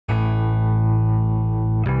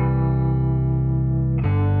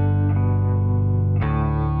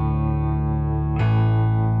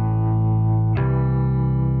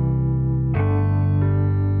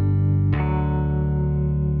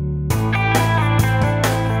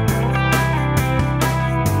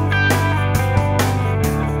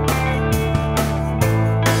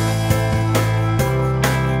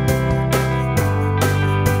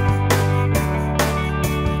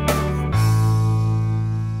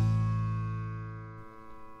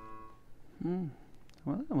Hmm.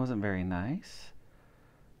 Well, that wasn't very nice.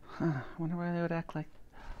 Huh. I wonder why they would act like.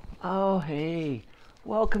 Oh, hey.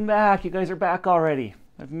 Welcome back. You guys are back already.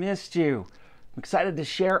 I've missed you. I'm excited to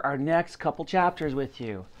share our next couple chapters with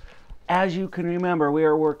you. As you can remember, we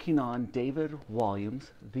are working on David Walliams'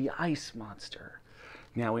 The Ice Monster.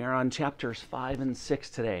 Now we are on chapters 5 and 6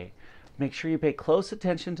 today. Make sure you pay close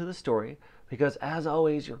attention to the story because, as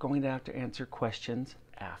always, you're going to have to answer questions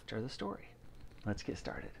after the story. Let's get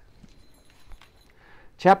started.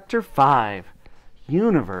 Chapter 5,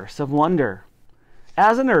 Universe of Wonder.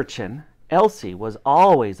 As an urchin, Elsie was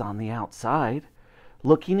always on the outside,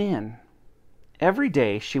 looking in. Every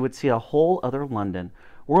day she would see a whole other London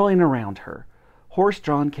whirling around her,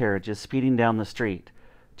 horse-drawn carriages speeding down the street,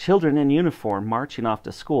 children in uniform marching off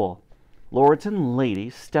to school, lords and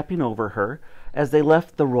ladies stepping over her as they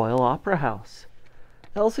left the Royal Opera House.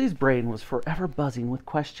 Elsie's brain was forever buzzing with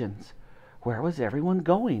questions. Where was everyone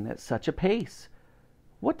going at such a pace?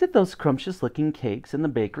 What did those scrumptious-looking cakes in the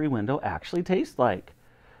bakery window actually taste like?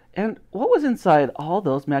 And what was inside all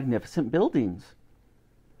those magnificent buildings?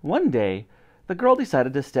 One day, the girl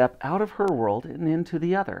decided to step out of her world and into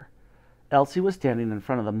the other. Elsie was standing in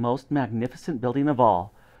front of the most magnificent building of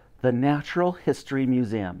all, the Natural History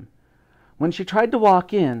Museum. When she tried to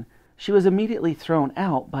walk in, she was immediately thrown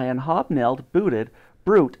out by an hobnailed, booted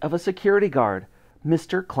brute of a security guard,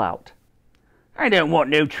 Mr. Clout. "I don't want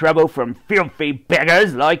no trouble from filthy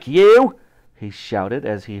beggars like you," he shouted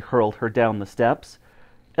as he hurled her down the steps.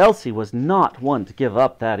 Elsie was not one to give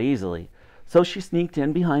up that easily, so she sneaked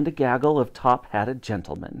in behind a gaggle of top-hatted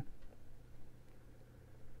gentlemen.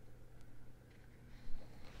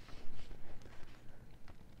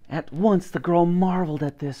 At once the girl marveled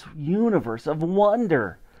at this universe of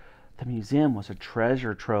wonder. The museum was a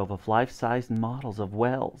treasure trove of life-sized models of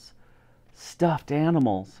whales, stuffed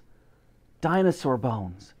animals, dinosaur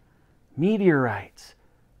bones, meteorites,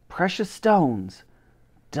 precious stones,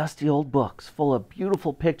 dusty old books full of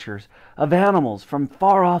beautiful pictures of animals from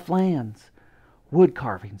far-off lands, wood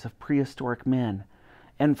carvings of prehistoric men,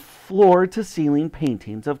 and floor-to-ceiling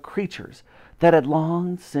paintings of creatures that had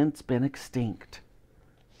long since been extinct.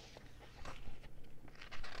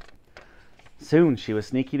 Soon she was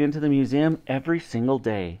sneaking into the museum every single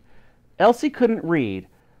day. Elsie couldn't read,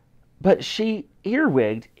 but she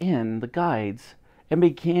earwigged in the guides and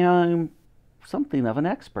became something of an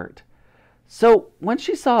expert. So when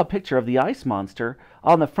she saw a picture of the ice monster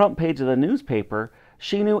on the front page of the newspaper,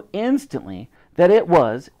 she knew instantly that it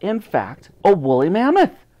was, in fact, a woolly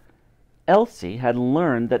mammoth. Elsie had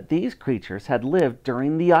learned that these creatures had lived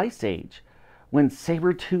during the Ice Age, when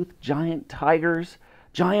saber-toothed giant tigers,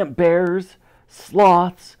 giant bears,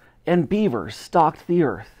 sloths, and beavers stalked the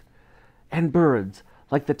earth, and birds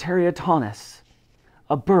like the Terriatonus,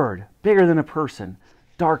 a bird bigger than a person,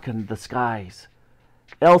 darkened the skies.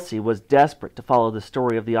 Elsie was desperate to follow the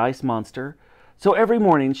story of the ice monster, so every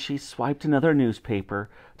morning she swiped another newspaper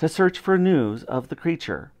to search for news of the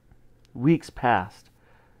creature. Weeks passed,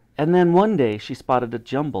 and then one day she spotted a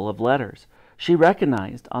jumble of letters she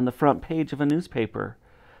recognized on the front page of a newspaper.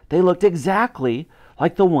 They looked exactly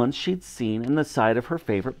like the ones she'd seen in the side of her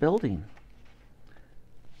favorite building.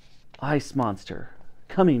 Ice Monster,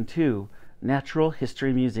 coming to Natural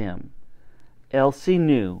History Museum. Elsie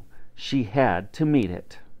knew she had to meet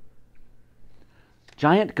it.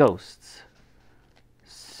 Giant ghosts.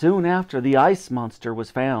 Soon after the ice monster was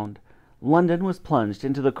found, London was plunged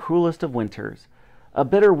into the cruelest of winters. A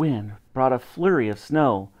bitter wind brought a flurry of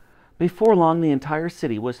snow. Before long, the entire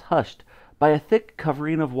city was hushed by a thick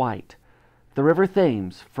covering of white. The river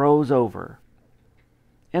Thames froze over.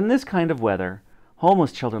 In this kind of weather,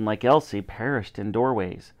 homeless children like Elsie perished in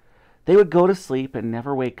doorways. They would go to sleep and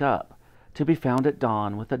never wake up, to be found at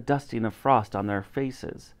dawn with a dusting of frost on their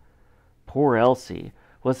faces. Poor Elsie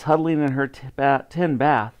was huddling in her tin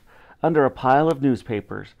bath under a pile of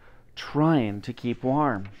newspapers, trying to keep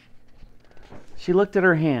warm. She looked at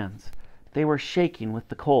her hands. They were shaking with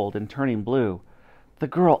the cold and turning blue. The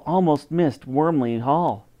girl almost missed Wormley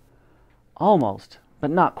Hall. Almost, but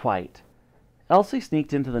not quite. Elsie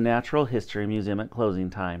sneaked into the Natural History Museum at closing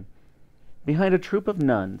time, behind a troop of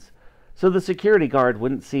nuns, so the security guard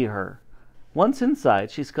wouldn't see her. Once inside,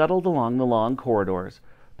 she scuttled along the long corridors,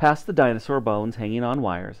 past the dinosaur bones hanging on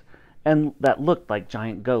wires, and that looked like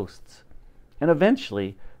giant ghosts, and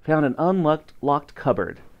eventually found an unlocked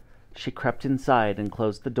cupboard. She crept inside and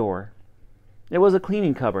closed the door. It was a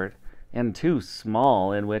cleaning cupboard, and too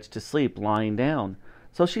small in which to sleep lying down,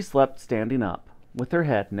 so she slept standing up, with her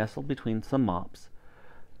head nestled between some mops.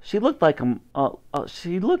 She looked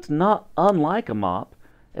not unlike a mop,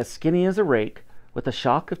 as skinny as a rake, with a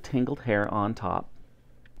shock of tangled hair on top.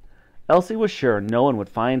 Elsie was sure no one would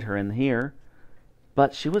find her in here,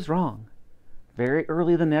 but she was wrong. Very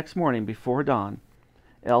early the next morning before dawn,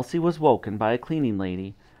 Elsie was woken by a cleaning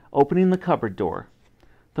lady opening the cupboard door.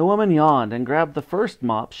 The woman yawned and grabbed the first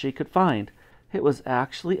mop she could find. It was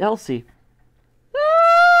actually Elsie.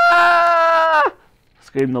 "Ah!"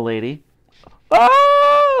 screamed the lady.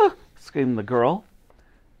 "Ah!" screamed the girl.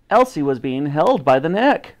 Elsie was being held by the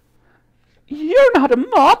neck. "You're not a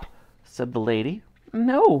mop," said the lady.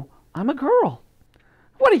 "No, I'm a girl."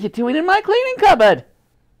 "What are you doing in my cleaning cupboard?"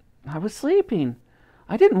 "I was sleeping.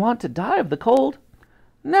 I didn't want to die of the cold."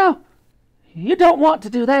 "No, you don't want to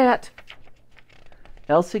do that."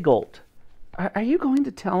 Elsie gulped. Are you going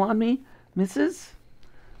to tell on me, Mrs.?"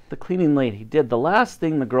 The cleaning lady did the last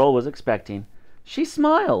thing the girl was expecting. She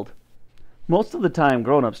smiled. Most of the time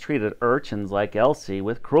grown-ups treated urchins like Elsie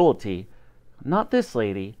with cruelty. Not this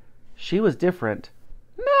lady. She was different.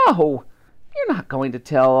 "No, you're not going to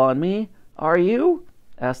tell on me, are you?"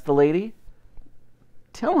 asked the lady.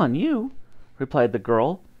 "Tell on you?" replied the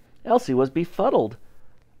girl. Elsie was befuddled.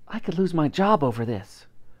 "I could lose my job over this."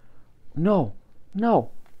 No,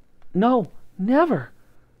 never.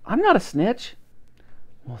 I'm not a snitch."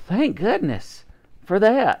 "Well, thank goodness for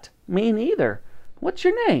that. Me neither. What's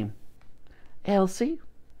your name?" "Elsie."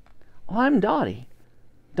 "I'm Dottie.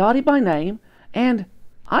 Dottie by name, and,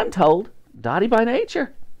 I'm told, Dottie by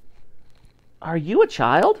nature." "Are you a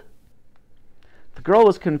child?" The girl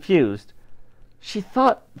was confused. She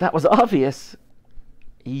thought that was obvious.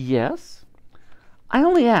 "Yes." "I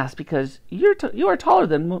only asked because you are taller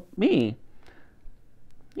than me.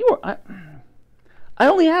 I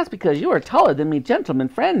only asked because you are taller than me gentleman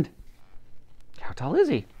friend." "How tall is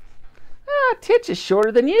he?" "Titch is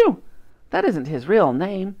shorter than you. That isn't his real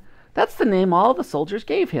name. That's the name all the soldiers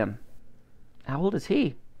gave him." "How old is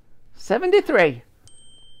he?" 73.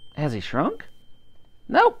 "Has he shrunk?"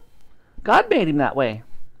 "Nope. God made him that way."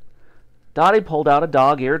 Dottie pulled out a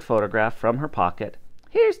dog-eared photograph from her pocket.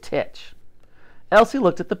 "Here's Titch." Elsie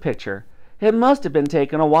looked at the picture. It must have been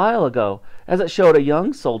taken a while ago, as it showed a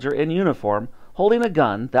young soldier in uniform holding a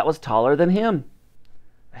gun that was taller than him.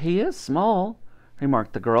 "He is small,"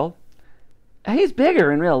 remarked the girl. "He's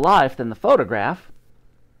bigger in real life than the photograph."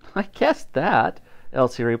 "I guessed that,"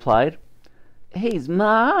 Elsie replied. "He's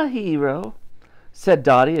my hero," said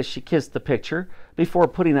Dottie as she kissed the picture before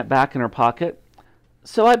putting it back in her pocket.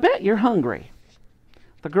 "So I bet you're hungry."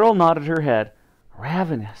 The girl nodded her head.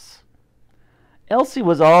 "Ravenous." Elsie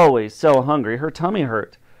was always so hungry her tummy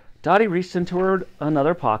hurt. Dottie reached into her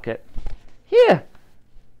another pocket. "Here,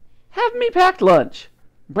 have me packed lunch.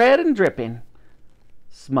 Bread and dripping."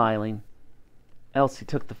 Smiling, Elsie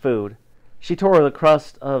took the food. She tore the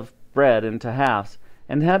crust of bread into halves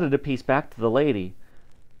and handed a piece back to the lady.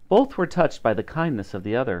 Both were touched by the kindness of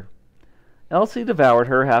the other. Elsie devoured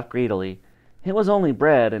her half greedily. It was only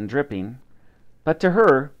bread and dripping, but to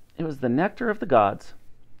her it was the nectar of the gods.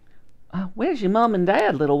 "Where's your mom and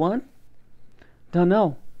dad, little one?"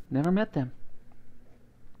 "Dunno. Never met them."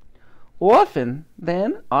 "Orphan,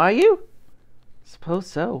 then, are you?" "Suppose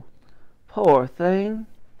so." "Poor thing."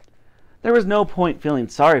 There was no point feeling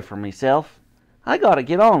sorry for myself. I gotta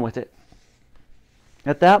get on with it.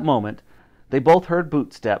 At that moment, they both heard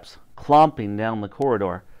boot steps clomping down the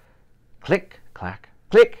corridor. Click, clack,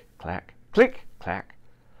 click, clack, click, clack.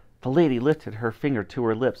 The lady lifted her finger to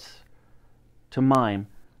her lips to mime,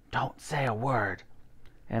 "Don't say a word,"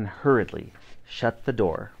 and hurriedly shut the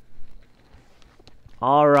door.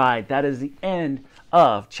 All right, that is the end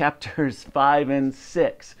of chapters 5 and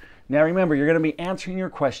 6. Now remember, you're going to be answering your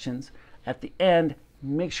questions. At the end,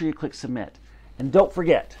 make sure you click submit. And don't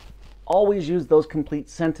forget, always use those complete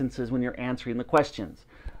sentences when you're answering the questions.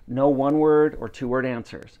 No one-word or two-word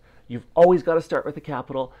answers. You've always got to start with a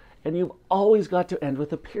capital, and you've always got to end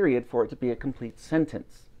with a period for it to be a complete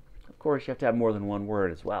sentence. Of course, you have to have more than one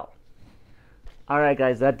word as well. All right,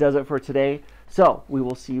 guys, that does it for today. So we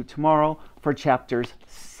will see you tomorrow for chapters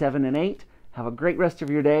 7 and 8. Have a great rest of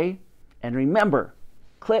your day. And remember,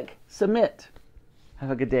 click submit.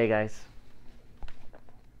 Have a good day, guys.